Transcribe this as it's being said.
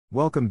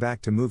Welcome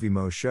back to Movie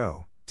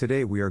Moshow.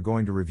 Today we are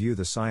going to review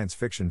the science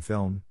fiction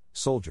film,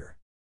 Soldier.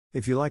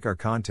 If you like our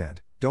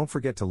content, don't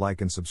forget to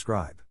like and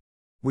subscribe.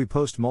 We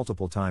post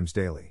multiple times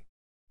daily.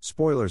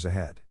 Spoilers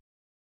ahead.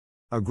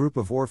 A group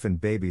of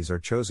orphaned babies are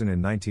chosen in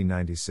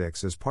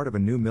 1996 as part of a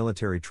new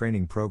military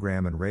training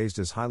program and raised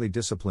as highly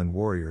disciplined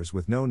warriors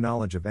with no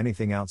knowledge of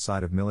anything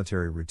outside of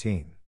military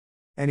routine.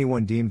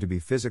 Anyone deemed to be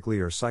physically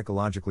or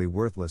psychologically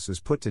worthless is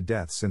put to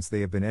death since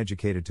they have been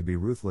educated to be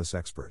ruthless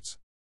experts.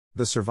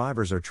 The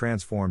survivors are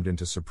transformed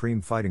into supreme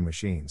fighting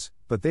machines,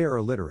 but they are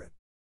illiterate.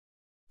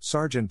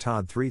 Sergeant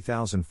Todd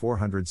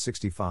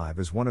 3465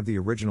 is one of the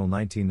original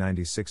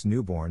 1996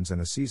 newborns and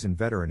a seasoned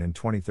veteran in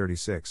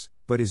 2036,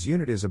 but his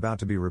unit is about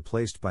to be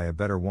replaced by a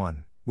better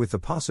one, with the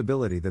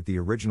possibility that the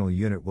original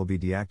unit will be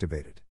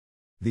deactivated.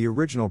 The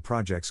original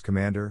project's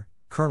commander,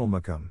 Colonel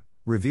Moshow,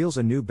 reveals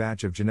a new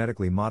batch of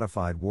genetically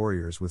modified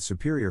warriors with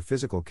superior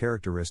physical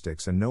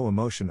characteristics and no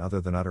emotion other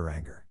than utter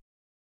anger.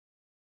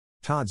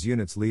 Todd's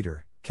unit's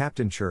leader,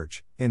 Captain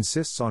Church,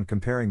 insists on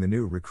comparing the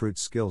new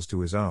recruit's skills to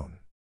his own.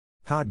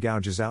 Todd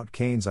gouges out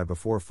Kane's eye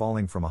before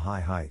falling from a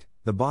high height.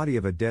 The body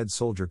of a dead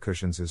soldier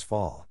cushions his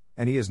fall,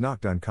 and he is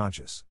knocked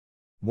unconscious.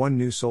 One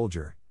new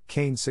soldier,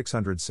 Kane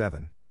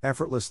 607,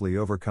 effortlessly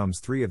overcomes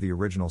 3 of the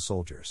original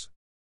soldiers.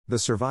 The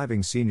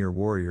surviving senior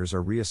warriors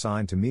are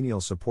reassigned to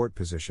menial support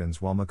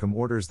positions while Moshow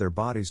orders their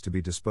bodies to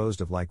be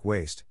disposed of like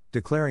waste,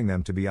 declaring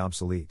them to be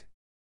obsolete.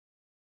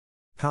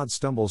 Todd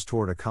stumbles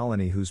toward a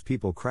colony whose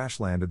people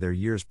crash-landed there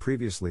years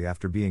previously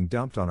after being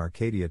dumped on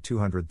Arcadia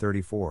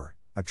 234,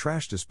 a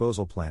trash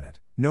disposal planet.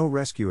 No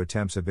rescue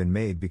attempts have been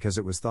made because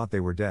it was thought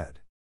they were dead.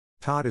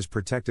 Todd is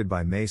protected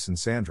by Mace and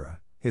Sandra,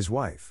 his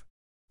wife.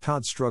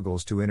 Todd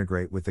struggles to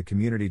integrate with the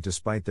community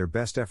despite their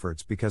best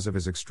efforts because of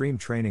his extreme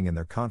training and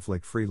their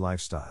conflict-free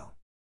lifestyle.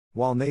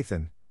 While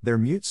Nathan, their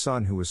mute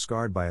son who was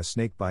scarred by a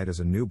snake bite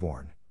as a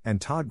newborn, and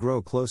Todd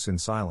grow close in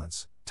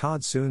silence,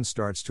 Todd soon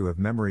starts to have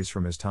memories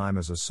from his time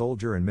as a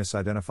soldier and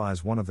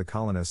misidentifies one of the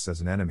colonists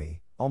as an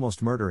enemy,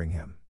 almost murdering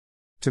him.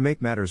 To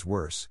make matters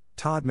worse,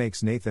 Todd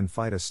makes Nathan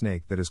fight a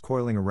snake that is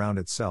coiling around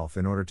itself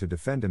in order to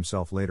defend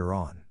himself later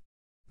on.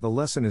 The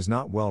lesson is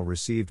not well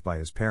received by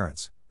his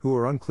parents, who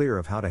are unclear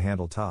of how to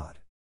handle Todd.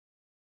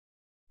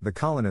 The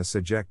colonists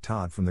eject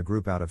Todd from the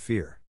group out of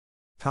fear.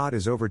 Todd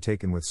is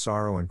overtaken with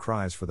sorrow and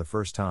cries for the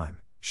first time,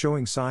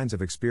 showing signs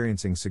of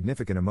experiencing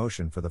significant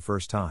emotion for the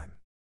first time.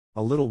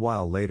 A little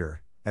while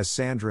later, as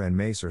Sandra and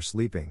Mace are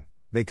sleeping,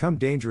 they come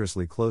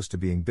dangerously close to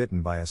being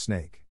bitten by a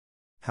snake.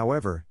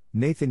 However,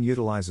 Nathan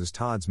utilizes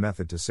Todd's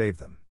method to save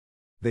them.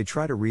 They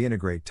try to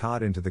reintegrate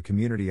Todd into the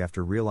community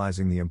after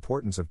realizing the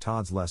importance of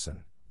Todd's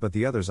lesson, but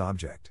the others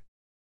object.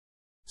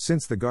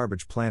 Since the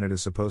garbage planet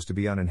is supposed to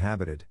be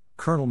uninhabited,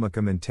 Colonel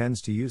Moshow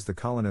intends to use the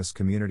colonist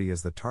community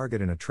as the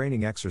target in a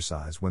training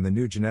exercise when the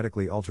new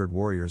genetically altered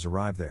warriors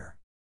arrive there.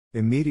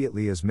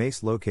 Immediately as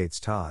Mace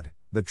locates Todd,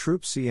 the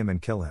troops see him and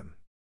kill him.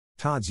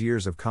 Todd's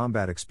years of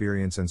combat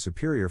experience and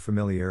superior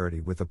familiarity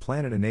with the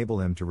planet enable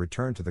him to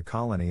return to the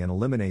colony and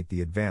eliminate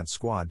the advanced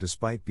squad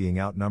despite being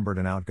outnumbered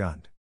and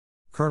outgunned.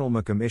 Colonel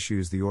Moshow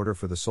issues the order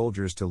for the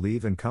soldiers to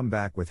leave and come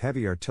back with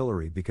heavy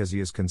artillery because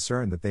he is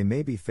concerned that they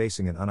may be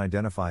facing an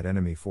unidentified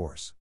enemy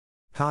force.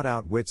 Todd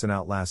outwits and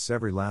outlasts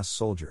every last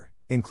soldier,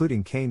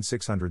 including Kane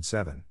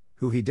 607,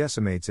 who he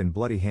decimates in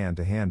bloody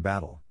hand-to-hand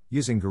battle,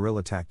 using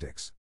guerrilla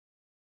tactics.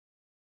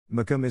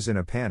 Moshow is in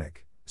a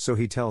panic, so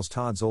he tells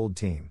Todd's old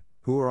team,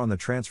 who are on the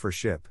transfer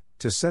ship,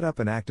 to set up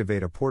and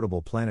activate a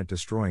portable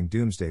planet-destroying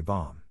doomsday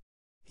bomb.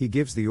 He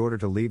gives the order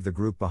to leave the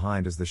group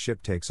behind as the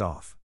ship takes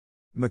off.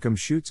 Moshow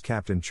shoots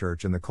Captain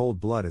Church in the cold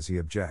blood as he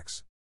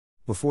objects.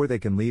 Before they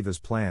can leave as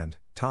planned,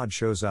 Todd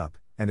shows up,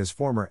 and his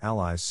former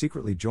allies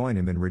secretly join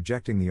him in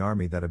rejecting the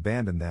army that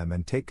abandoned them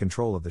and take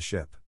control of the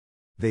ship.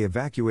 They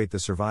evacuate the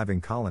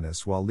surviving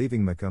colonists while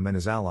leaving Moshow and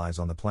his allies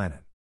on the planet.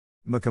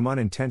 Moshow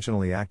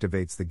unintentionally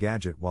activates the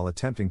gadget while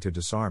attempting to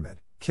disarm it,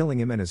 killing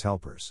him and his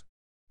helpers.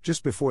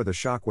 Just before the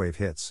shockwave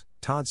hits,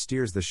 Todd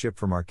steers the ship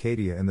from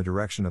Arcadia in the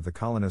direction of the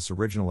colonists'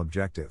 original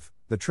objective,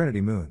 the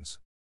Trinity Moons.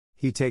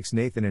 He takes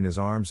Nathan in his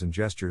arms and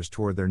gestures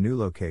toward their new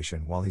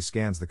location while he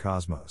scans the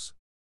cosmos.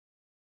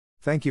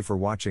 Thank you for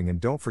watching and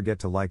don't forget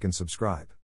to like and subscribe.